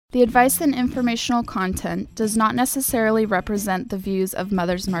The advice and informational content does not necessarily represent the views of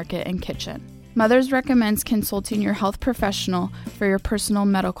Mother's Market and Kitchen. Mother's recommends consulting your health professional for your personal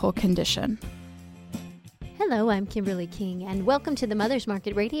medical condition. Hello, I'm Kimberly King, and welcome to the Mother's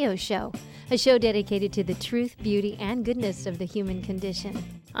Market Radio Show, a show dedicated to the truth, beauty, and goodness of the human condition.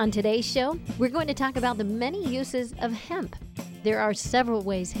 On today's show, we're going to talk about the many uses of hemp. There are several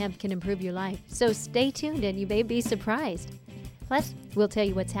ways hemp can improve your life, so stay tuned and you may be surprised. Plus, we'll tell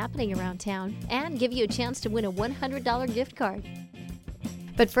you what's happening around town and give you a chance to win a $100 gift card.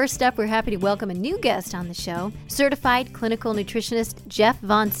 But first up, we're happy to welcome a new guest on the show, certified clinical nutritionist Jeff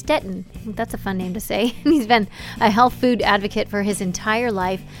Von Stetten. That's a fun name to say. He's been a health food advocate for his entire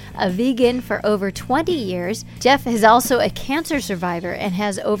life, a vegan for over 20 years. Jeff is also a cancer survivor and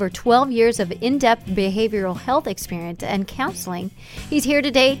has over 12 years of in-depth behavioral health experience and counseling. He's here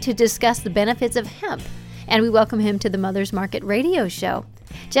today to discuss the benefits of hemp, and we welcome him to the Mother's Market Radio Show.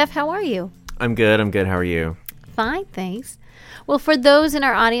 Jeff, how are you? I'm good. How are you? Fine, thanks. Well, for those in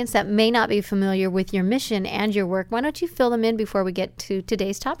our audience that may not be familiar with your mission and your work, why don't you fill them in before we get to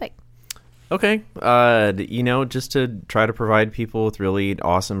today's topic? Okay. Just to try to provide people with really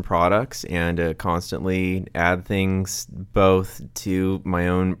awesome products and to constantly add things both to my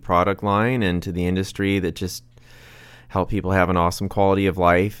own product line and to the industry that just help people have an awesome quality of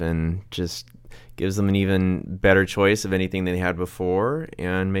life and just gives them an even better choice of anything they had before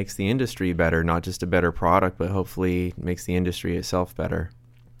and makes the industry better, not just a better product, but hopefully makes the industry itself better.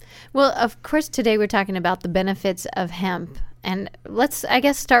 Well, of course, today we're talking about the benefits of hemp. And let's,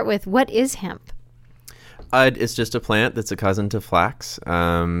 start with, what is hemp? It's just a plant that's a cousin to flax.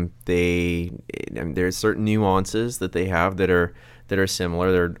 There's certain nuances that they have that are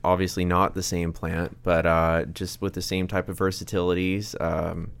similar. They're obviously not the same plant, but just with the same type of versatilities.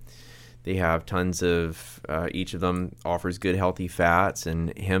 They have tons of, each of them offers good healthy fats,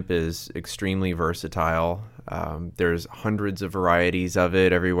 and hemp is extremely versatile. There's hundreds of varieties of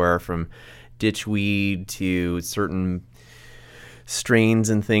it, everywhere from ditchweed to certain strains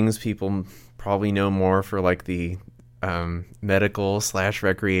and things people probably know more for, like the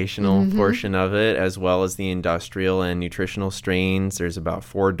medical/recreational portion of it, as well as the industrial and nutritional strains. There's about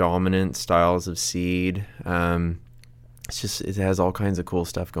 4 dominant styles of seed. It has all kinds of cool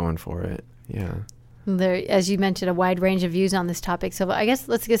stuff going for it. Yeah. There, as you mentioned, a wide range of views on this topic. So I guess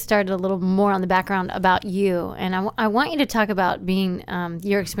let's get started a little more on the background about you. And I want you to talk about being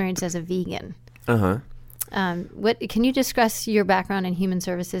your experience as a vegan. Uh-huh. Can you discuss your background in human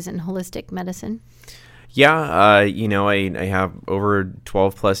services and holistic medicine? Yeah. I have over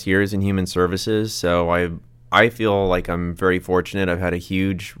 12 plus years in human services. So I feel like I'm very fortunate. I've had a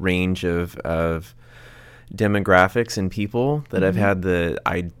huge range of demographics and people that I've had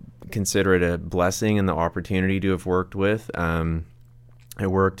I consider it a blessing and the opportunity to have worked with. I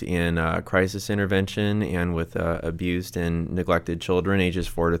worked in crisis intervention and with abused and neglected children ages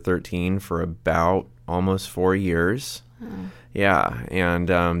 4 to 13 for about almost 4 years. Yeah, and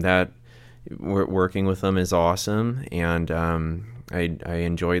that working with them is awesome, and I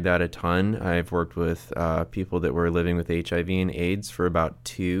enjoyed that a ton. I've worked with people that were living with HIV and AIDS for about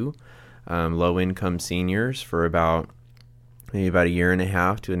 2 low-income seniors for maybe about a year and a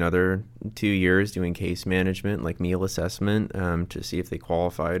half to another 2 years doing case management, like meal assessment, to see if they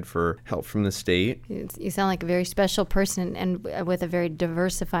qualified for help from the state. You sound like a very special person and with a very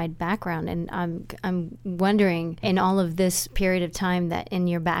diversified background. And I'm wondering, in all of this period of time that in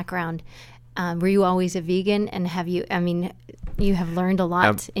your background, were you always a vegan? And you have learned a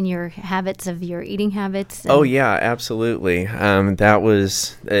lot in your habits of your eating habits. Oh yeah, absolutely.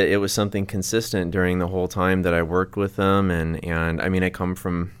 It was something consistent during the whole time that I worked with them, and I come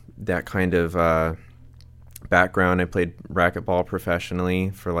from that kind of background. I played racquetball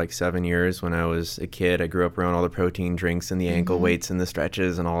professionally for like 7 years when I was a kid. I grew up around all the protein drinks and the ankle weights and the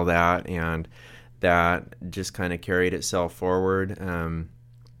stretches and all that, and that just kind of carried itself forward.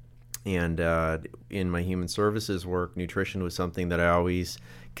 And in my human services work, nutrition was something that I always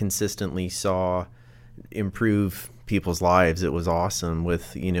consistently saw improve people's lives. It was awesome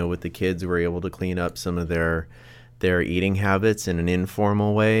with the kids, we were able to clean up some of their eating habits in an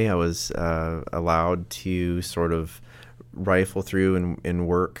informal way. I was allowed to sort of rifle through and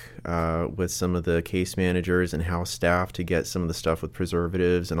work with some of the case managers and house staff to get some of the stuff with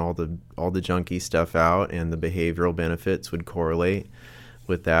preservatives and all the junky stuff out, and the behavioral benefits would correlate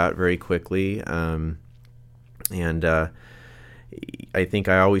with that very quickly. I think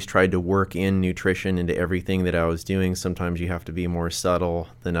I always tried to work in nutrition into everything that I was doing. Sometimes you have to be more subtle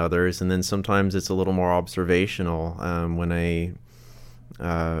than others, and then sometimes it's a little more observational. When I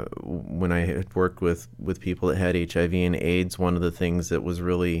when I had worked with people that had HIV and AIDS, one of the things that was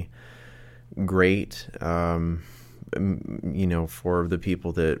really great, for the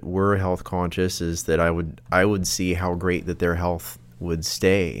people that were health conscious, is that I would see how great that their health would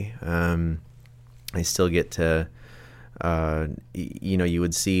stay. I still get to, you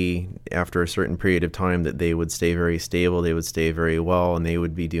would see after a certain period of time that they would stay very stable, they would stay very well, and they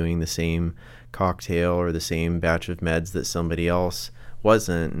would be doing the same cocktail or the same batch of meds that somebody else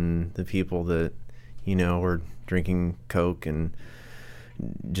wasn't. And the people that, were drinking Coke and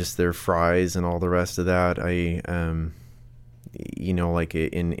just their fries and all the rest of that, like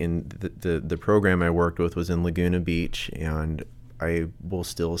in the program I worked with was in Laguna Beach, and I will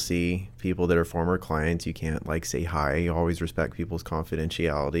still see people that are former clients. You can't say hi. You always respect people's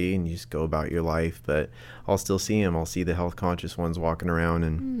confidentiality and you just go about your life, but I'll still see them. I'll see the health conscious ones walking around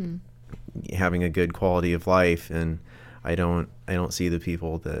and having a good quality of life, and I don't see the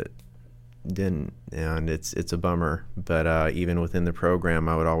people that didn't, and it's a bummer. But even within the program,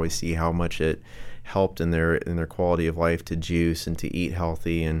 I would always see how much it helped in their quality of life to juice and to eat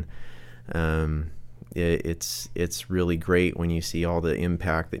healthy, and it's really great when you see all the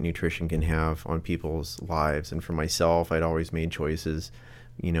impact that nutrition can have on people's lives. And for myself, I'd always made choices,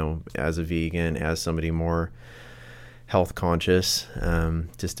 as a vegan, as somebody more health conscious,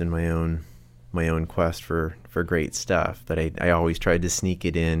 just in my own quest for great stuff. But I always tried to sneak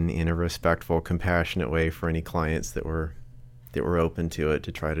it in a respectful, compassionate way for any clients that were open to it,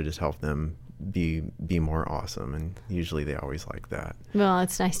 to try to just help them be more awesome. And usually they always like that. Well,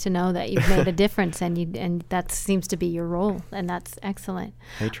 it's nice to know that you've made a difference, and that seems to be your role, and that's excellent.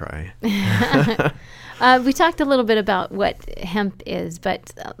 I try. We talked a little bit about what hemp is,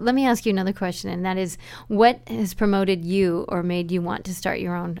 but let me ask you another question, and that is, what has promoted you or made you want to start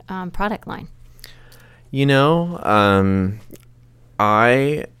your own product line?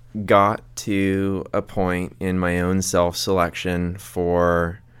 I got to a point in my own self-selection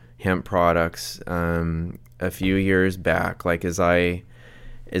for hemp products a few years back, as I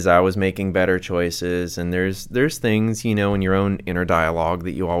was making better choices. And there's things, in your own inner dialogue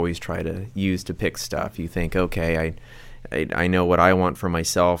that you always try to use to pick stuff. You think, okay, I know what I want for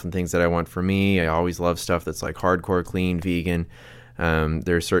myself and things that I want for me. I always love stuff that's hardcore clean, vegan.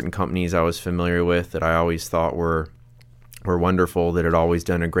 There are certain companies I was familiar with that I always thought were wonderful, that had always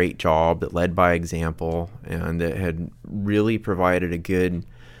done a great job, that led by example, and that had really provided a good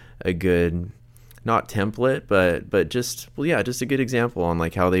not template, but just a good example on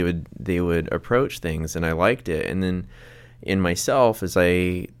how they would approach things. And I liked it. And then in myself, as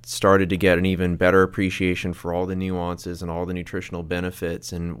I started to get an even better appreciation for all the nuances and all the nutritional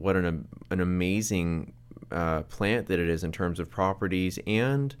benefits, and what an amazing plant that it is in terms of properties,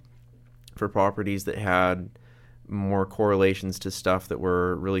 and for properties that had more correlations to stuff that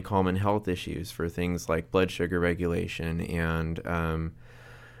were really common health issues, for things like blood sugar regulation and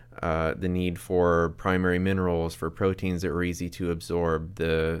the need for primary minerals, for proteins that were easy to absorb,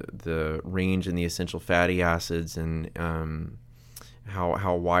 the range in the essential fatty acids, and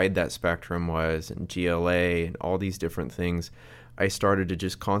how wide that spectrum was, and GLA, and all these different things. I started to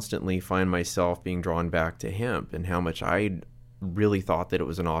just constantly find myself being drawn back to hemp, and how much I really thought that it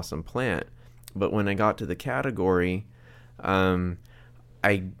was an awesome plant. But when I got to the category, I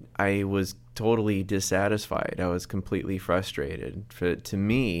was totally dissatisfied. I was completely frustrated. To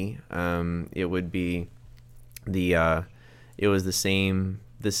me, it would be it was the same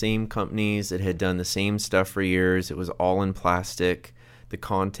companies that had done the same stuff for years. It was all in plastic. The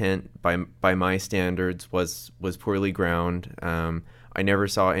content, by my standards, was poorly ground. I never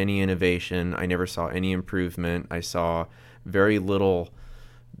saw any innovation. I never saw any improvement. I saw very little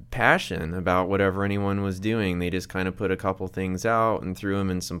passion about whatever anyone was doing. They just kind of put a couple things out and threw them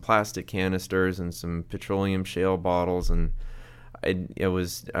in some plastic canisters and some petroleum shale bottles, and I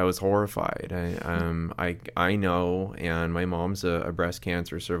was horrified. I know, and my mom's a breast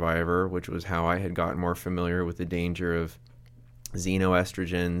cancer survivor, which was how I had gotten more familiar with the danger of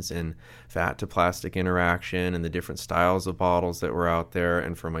xenoestrogens and fat to plastic interaction and the different styles of bottles that were out there.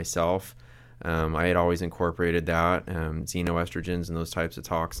 And for myself, I had always incorporated that. Xenoestrogens and those types of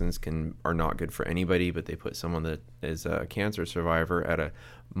toxins are not good for anybody, but they put someone that is a cancer survivor at a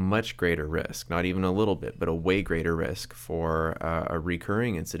much greater risk, not even a little bit, but a way greater risk for a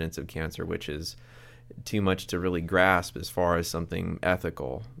recurring incidence of cancer, which is too much to really grasp as far as something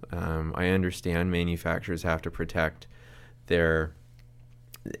ethical. I understand manufacturers have to protect their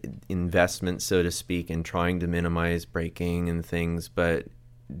investment, so to speak, in trying to minimize breaking and things, but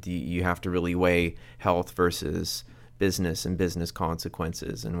you have to really weigh health versus business and business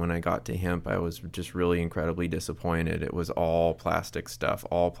consequences. And when I got to hemp, I was just really incredibly disappointed. It was all plastic stuff,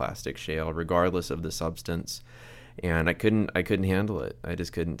 all plastic shale, regardless of the substance. And I couldn't handle it. I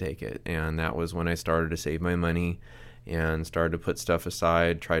just couldn't take it. And that was when I started to save my money and started to put stuff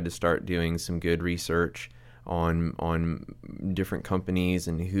aside, tried to start doing some good research on different companies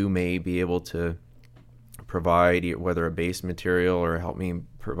and who may be able to provide whether a base material or help me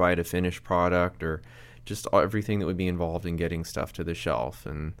provide a finished product or just everything that would be involved in getting stuff to the shelf.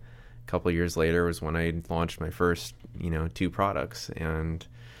 And a couple of years later was when I launched my first, 2 products. And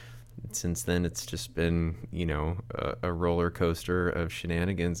since then, it's just been, a roller coaster of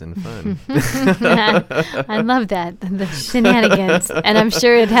shenanigans and fun. I love that, the shenanigans. And I'm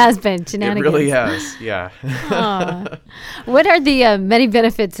sure it has been shenanigans. It really has, yeah. What are the many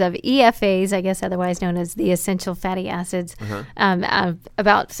benefits of EFAs, I guess otherwise known as the essential fatty acids,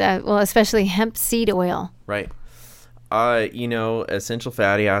 especially hemp seed oil? Right. Essential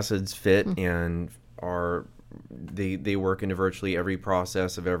fatty acids fit and are... They work into virtually every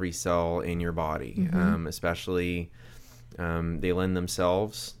process of every cell in your body, especially they lend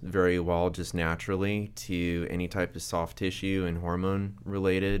themselves very well just naturally to any type of soft tissue and hormone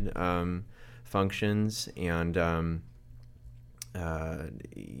related functions. And,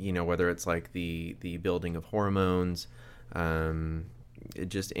 whether it's like the building of hormones,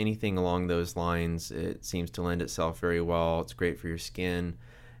 just anything along those lines, it seems to lend itself very well. It's great for your skin.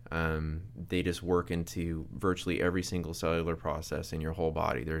 They just work into virtually every single cellular process in your whole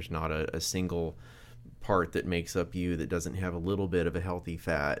body. There's not a single part that makes up you that doesn't have a little bit of a healthy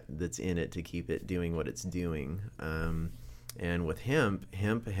fat that's in it to keep it doing what it's doing. And with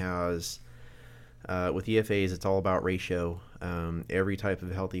hemp has, with EFAs, it's all about ratio. Every type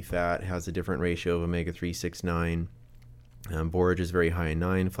of healthy fat has a different ratio of omega-3, 6, 9. Borage is very high in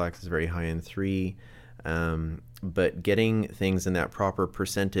 9, flax is very high in 3. But getting things in that proper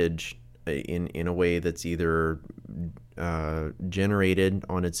percentage in a way that's either generated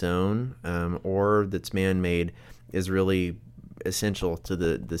on its own or that's man-made is really essential to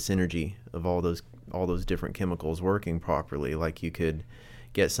the synergy of all those different chemicals working properly. Like you could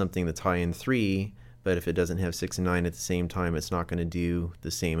get something that's high in 3, but if it doesn't have 6 and 9 at the same time, it's not going to do the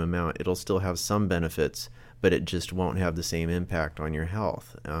same amount. It'll still have some benefits, but it just won't have the same impact on your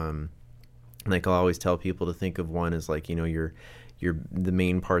health. Like I'll always tell people to think of one as like, your the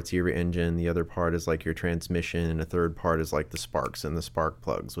main parts of your engine, the other part is like your transmission, and the third part is like the sparks and the spark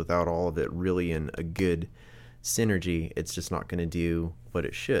plugs. Without all of it really in a good synergy, it's just not going to do what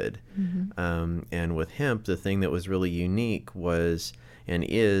it should. And with hemp, the thing that was really unique was and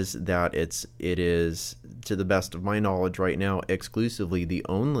is that it is, to the best of my knowledge right now, exclusively the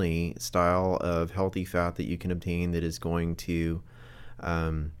only style of healthy fat that you can obtain that is going to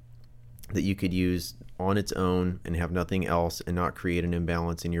that you could use on its own and have nothing else and not create an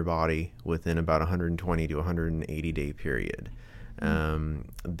imbalance in your body within about 120 to 180 day period. That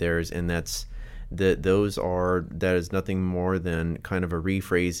is nothing more than kind of a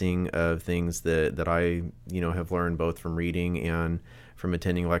rephrasing of things that I have learned both from reading and from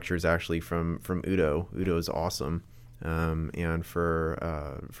attending lectures actually from Udo. Udo is awesome. And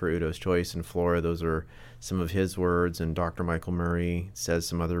for Udo's Choice and Flora, those are some of his words, and Dr. Michael Murray says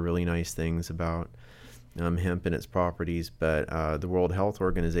some other really nice things about hemp and its properties. But the World Health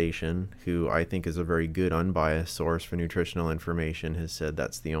Organization, who I think is a very good unbiased source for nutritional information, has said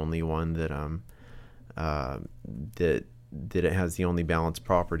that's the only one that that it has the only balanced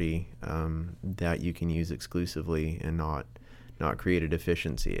property that you can use exclusively and not create a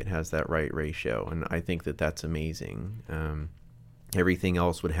deficiency. It has that right ratio, and I think that that's amazing. Everything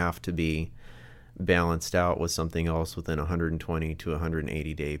else would have to be balanced out with something else within 120 to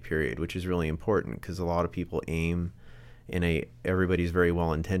 180 day period, which is really important because a lot of people aim everybody's very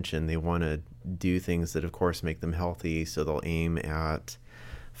well intentioned. They want to do things that of course make them healthy, so they'll aim at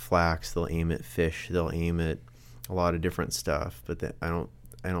flax, they'll aim at fish, they'll aim at a lot of different stuff, but I don't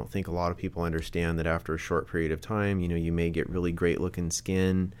think a lot of people understand that after a short period of time, you may get really great looking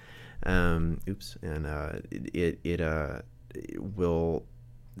skin, it will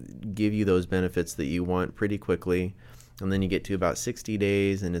give you those benefits that you want pretty quickly, and then you get to about 60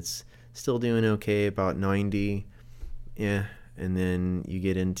 days and it's still doing okay, about 90, and then you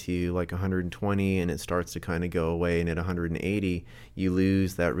get into like 120 and it starts to kind of go away, and at 180 you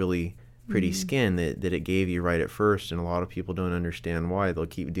lose that really pretty skin that it gave you right at first. And a lot of people don't understand why. They'll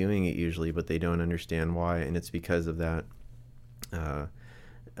keep doing it usually, but they don't understand why, and it's because of that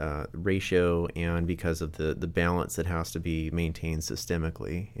ratio and because of the balance that has to be maintained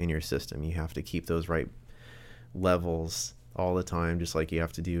systemically in your system. You have to keep those right levels all the time, just like you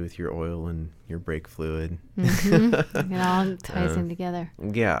have to do with your oil and your brake fluid. Mm-hmm. It all ties in together.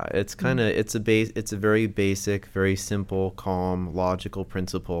 Yeah, it's kind of it's a very basic, very simple, calm, logical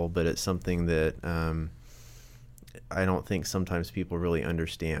principle, but it's something that I don't think sometimes people really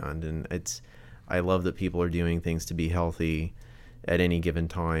understand. And I love that people are doing things to be healthy at any given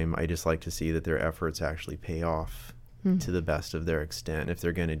time. I just like to see that their efforts actually pay off to the best of their extent. If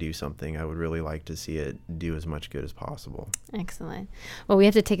they're going to do something, I would really like to see it do as much good as possible. Excellent. Well, we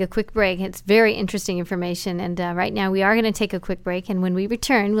have to take a quick break. It's very interesting information. And right now we are going to take a quick break. And when we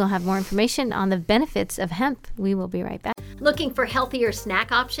return, we'll have more information on the benefits of hemp. We will be right back. Looking for healthier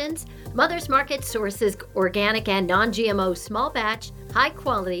snack options? Mother's Market sources organic and non-GMO small batch, high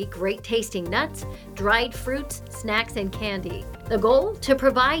quality, great tasting nuts, dried fruits, snacks, and candy. The goal? To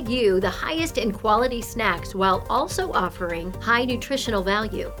provide you the highest in quality snacks while also offering high nutritional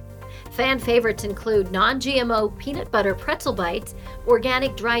value. Fan favorites include non-GMO peanut butter pretzel bites,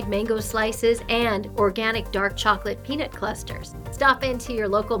 organic dried mango slices, and organic dark chocolate peanut clusters. Stop into your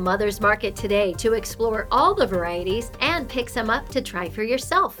local Mother's Market today to explore all the varieties and pick some up to try for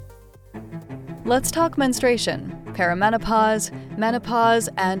yourself. Let's talk menstruation, perimenopause, menopause,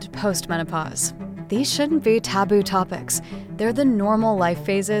 and postmenopause. These shouldn't be taboo topics. They're the normal life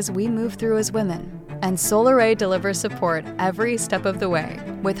phases we move through as women. And Solaray delivers support every step of the way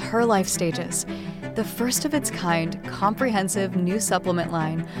with her life stages. The first of its kind, comprehensive new supplement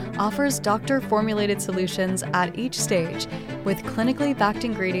line offers doctor-formulated solutions at each stage with clinically backed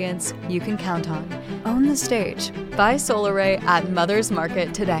ingredients you can count on. Own the stage. Buy Solaray at Mother's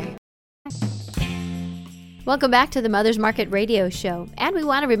Market today. Welcome back to the Mother's Market Radio Show. And we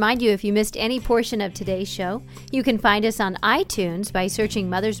want to remind you, if you missed any portion of today's show, you can find us on iTunes by searching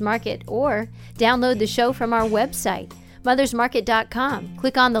Mother's Market or download the show from our website, mothersmarket.com.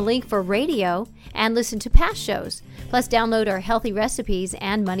 Click on the link for radio and listen to past shows. Plus, download our healthy recipes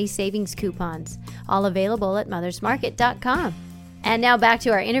and money savings coupons, all available at mothersmarket.com. And now back to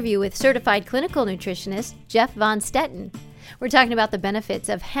our interview with certified clinical nutritionist Jeff Von Stetten. We're talking about the benefits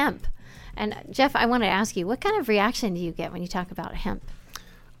of hemp. And Jeff, I want to ask you, what kind of reaction do you get when you talk about hemp?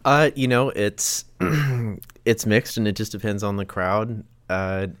 It's it's mixed, and it just depends on the crowd.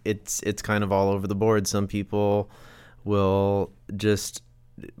 It's kind of all over the board. Some people will just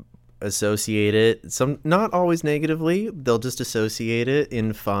associate it, some not always negatively. They'll just associate it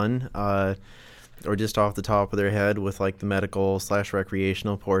in fun, or just off the top of their head with like the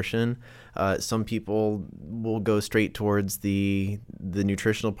medical/recreational portion. Some people will go straight towards the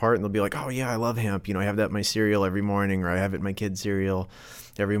nutritional part, and they'll be like, oh yeah, I love hemp. I have that in my cereal every morning, or I have it in my kid's cereal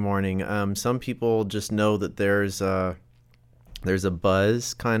every morning. Some people just know that there's a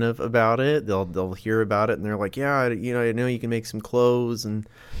buzz kind of about it. They'll hear about it, and they're like, yeah, I know you can make some clothes and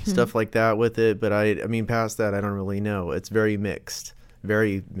stuff like that with it. But I mean, past that, I don't really know. It's very mixed,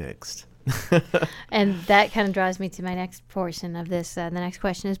 very mixed. And that kind of draws me to my next portion of this. The next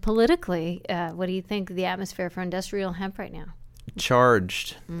question is politically, what do you think of the atmosphere for industrial hemp right now?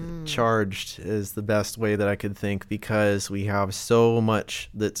 Charged is the best way that I could think, because we have so much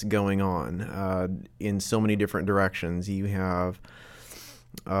that's going on in so many different directions. You have,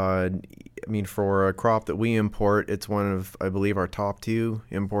 for a crop that we import, it's one of, I believe, our top 2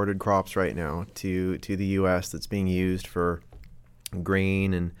 imported crops right now to the U.S. that's being used for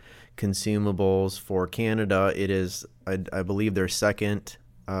grain and consumables. For Canada, it is, I believe, their second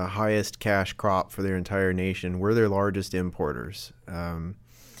highest cash crop for their entire nation. We're their largest importers.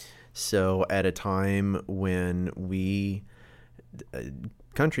 So at a time when we,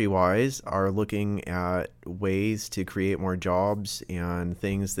 country-wise, are looking at ways to create more jobs and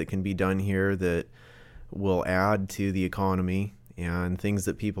things that can be done here that will add to the economy and things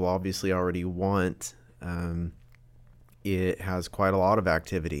that people obviously already want, it has quite a lot of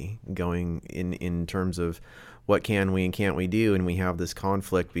activity going in terms of what can we and can't we do. And we have this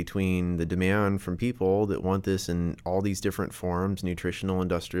conflict between the demand from people that want this in all these different forms, nutritional,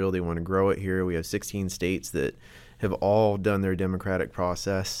 industrial, they want to grow it here. We have 16 states that have all done their democratic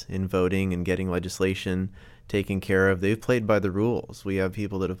process in voting and getting legislation taken care of. They've played by the rules. We have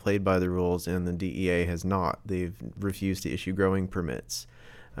people that have played by the rules, and the DEA has not. They've refused to issue growing permits.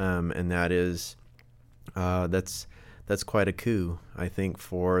 And that is, that's quite a coup, I think,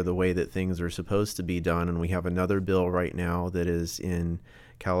 for the way that things are supposed to be done. And we have another bill right now that is in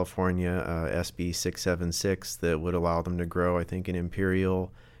California, SB 676, that would allow them to grow, I think, in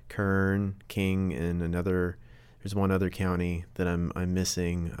Imperial, Kern, King, and there's one other county that I'm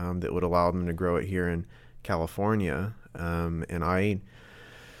missing, that would allow them to grow it here in California. And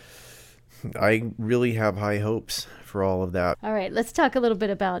I really have high hopes for all of that. All right, let's talk a little bit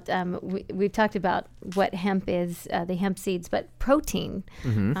about, we've talked about what hemp is, the hemp seeds, but protein,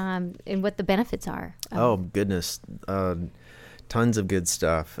 and what the benefits are. Oh, goodness. Tons of good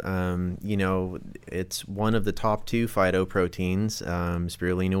stuff. It's one of the top 2 phytoproteins.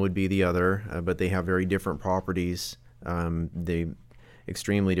 Spirulina would be the other, but they have very different properties.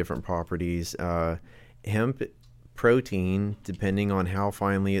 Extremely different properties. Hemp protein, depending on how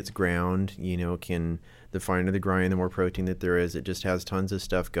finely it's ground, the finer the grind, the more protein that there is. It just has tons of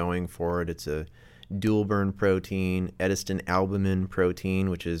stuff going for it. It's a dual burn protein, Ediston albumin protein,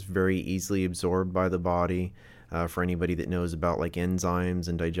 which is very easily absorbed by the body. For anybody that knows about like enzymes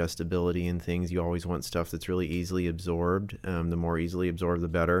and digestibility and things, you always want stuff that's really easily absorbed. The more easily absorbed, the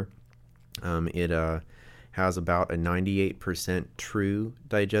better. It has about a 98% true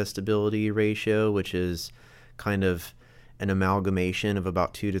digestibility ratio, which is kind of an amalgamation of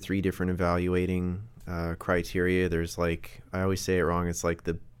about 2 to 3 different evaluating criteria. There's like, I always say it wrong, it's like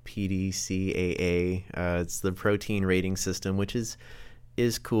the PDCAA. It's the protein rating system, which is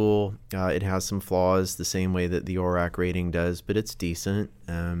cool. It has some flaws the same way that the ORAC rating does, but it's decent,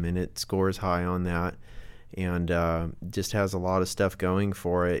 and it scores high on that, and just has a lot of stuff going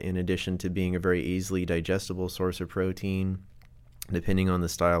for it, in addition to being a very easily digestible source of protein, depending on the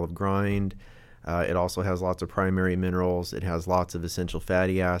style of grind. It also has lots of primary minerals. It has lots of essential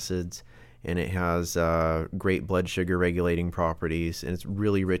fatty acids, and it has great blood sugar regulating properties, and it's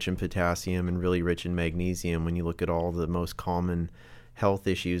really rich in potassium and really rich in magnesium. When you look at all the most common health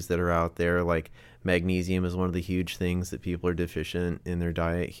issues that are out there, like magnesium is one of the huge things that people are deficient in their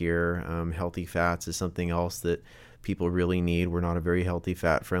diet here. Healthy fats is something else that people really need. We're not a very healthy,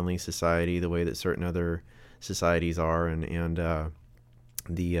 fat-friendly society the way that certain other societies are, and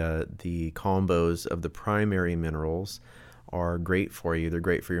the combos of the primary minerals are great for you. They're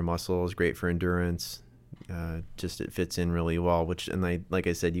great for your muscles, great for endurance. Just it fits in really well, like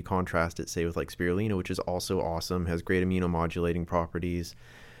I said, you contrast it, say, with like spirulina, which is also awesome, has great immunomodulating properties,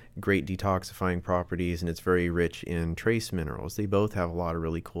 great detoxifying properties, and it's very rich in trace minerals. They both have a lot of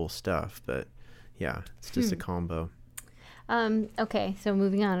really cool stuff, but yeah, it's just a combo. Okay, so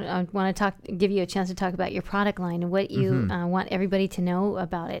moving on, I want to give you a chance to talk about your product line and what you want everybody to know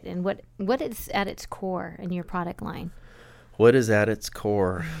about it, and what is at its core in your product line. What is at its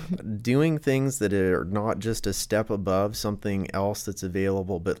core? Doing things that are not just a step above something else that's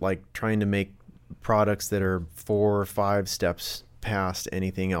available, but like trying to make products that are 4 or 5 steps past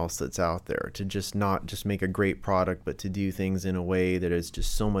anything else that's out there, to just not just make a great product, but to do things in a way that is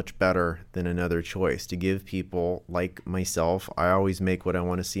just so much better than another choice, to give people like myself. I always make what I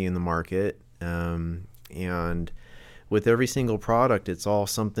want to see in the market, and with every single product, it's all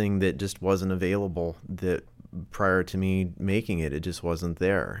something that just wasn't available, that prior to me making it just wasn't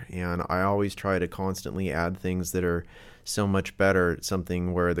there. And I always try to constantly add things that are so much better,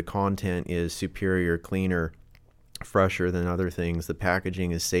 something where the content is superior, cleaner, fresher than other things. The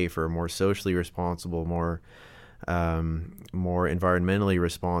packaging is safer, more socially responsible, more environmentally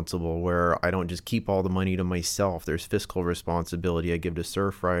responsible, where I don't just keep all the money to myself. There's fiscal responsibility I give to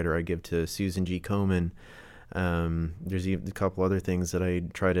Surfrider, I give to Susan G. Komen. There's even a couple other things that I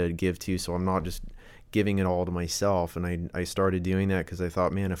try to give to, so I'm not just giving it all to myself. And I started doing that because I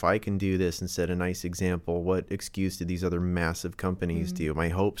thought, man, if I can do this and set a nice example, what excuse did these other massive companies do? My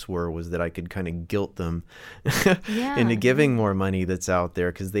hopes was that I could kind of guilt them into giving more money that's out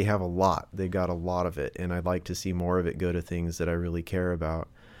there, because they have a lot. They got a lot of it, and I'd like to see more of it go to things that I really care about.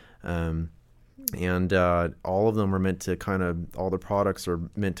 And all of them are meant to all the products are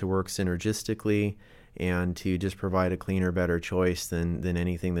meant to work synergistically, and to just provide a cleaner, better choice than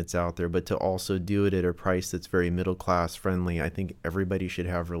anything that's out there, but to also do it at a price that's very middle class friendly. I think everybody should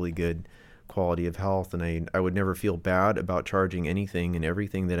have really good quality of health, and I would never feel bad about charging anything and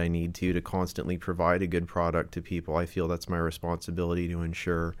everything that I need to constantly provide a good product to people. I feel that's my responsibility, to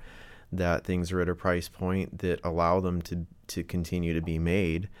ensure that things are at a price point that allow them to continue to be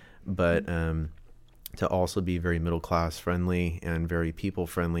made, but to also be very middle class friendly and very people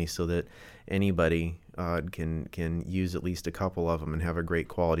friendly, so that anybody can use at least a couple of them and have a great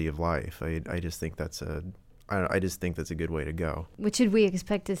quality of life. I just think that's a good way to go. What should we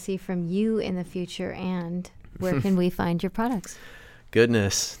expect to see from you in the future, and where can we find your products?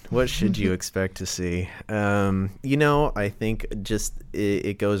 Goodness, what should you expect to see? I think just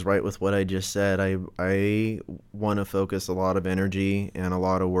it goes right with what I just said. I want to focus a lot of energy and a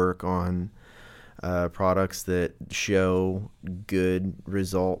lot of work on products that show good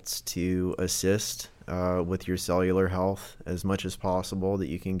results to assist with your cellular health as much as possible, that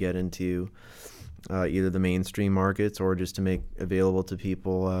you can get into either the mainstream markets or just to make available to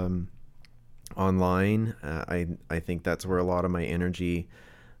people online. I think that's where a lot of my energy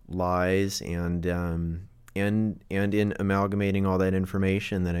lies, and in amalgamating all that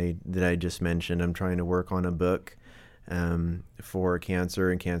information that I just mentioned. I'm trying to work on a book for cancer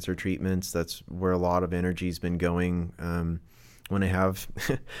and cancer treatments. That's where a lot of energy's been going. When I have,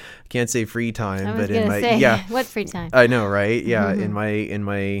 can't say free time, but in my what free time? I know, right? Yeah, in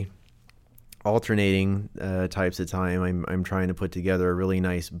my alternating types of time, I'm trying to put together a really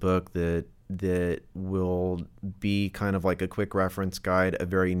nice book that will be kind of like a quick reference guide, a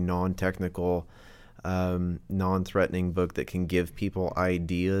very non-technical, non-threatening book that can give people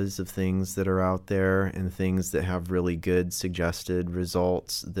ideas of things that are out there and things that have really good suggested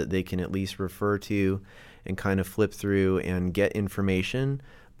results that they can at least refer to and kind of flip through and get information,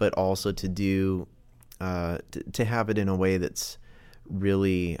 but also to do to have it in a way that's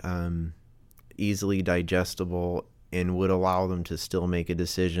really easily digestible and would allow them to still make a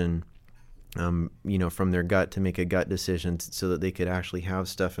decision, from their gut, to make a gut decision so that they could actually have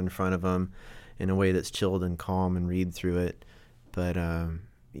stuff in front of them in a way that's chilled and calm and read through it. But,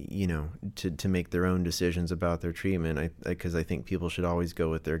 to make their own decisions about their treatment, because I think people should always go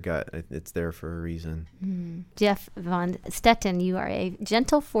with their gut. It's there for a reason. Jeff Von Stetten, you are a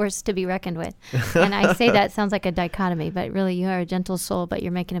gentle force to be reckoned with. And I say that sounds like a dichotomy, but really you are a gentle soul, but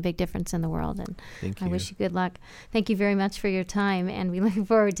you're making a big difference in the world. And Thank you. I wish you good luck. Thank you very much for your time, and we look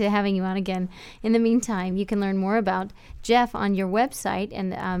forward to having you on again. In the meantime, you can learn more about Jeff on your website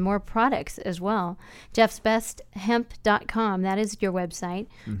and more products as well. jeffsbesthemp.com, that is your website,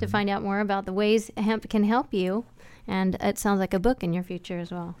 to find out more about the ways hemp can help you. And it sounds like a book in your future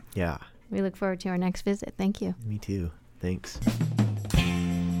as well. Yeah. We look forward to our next visit. Thank you. Me too. Thanks.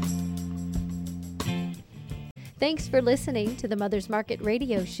 Thanks for listening to the Mother's Market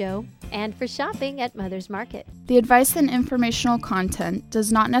radio show and for shopping at Mother's Market. The advice and informational content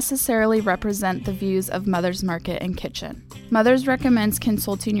does not necessarily represent the views of Mother's Market and Kitchen. Mothers recommends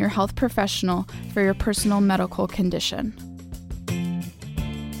consulting your health professional for your personal medical condition.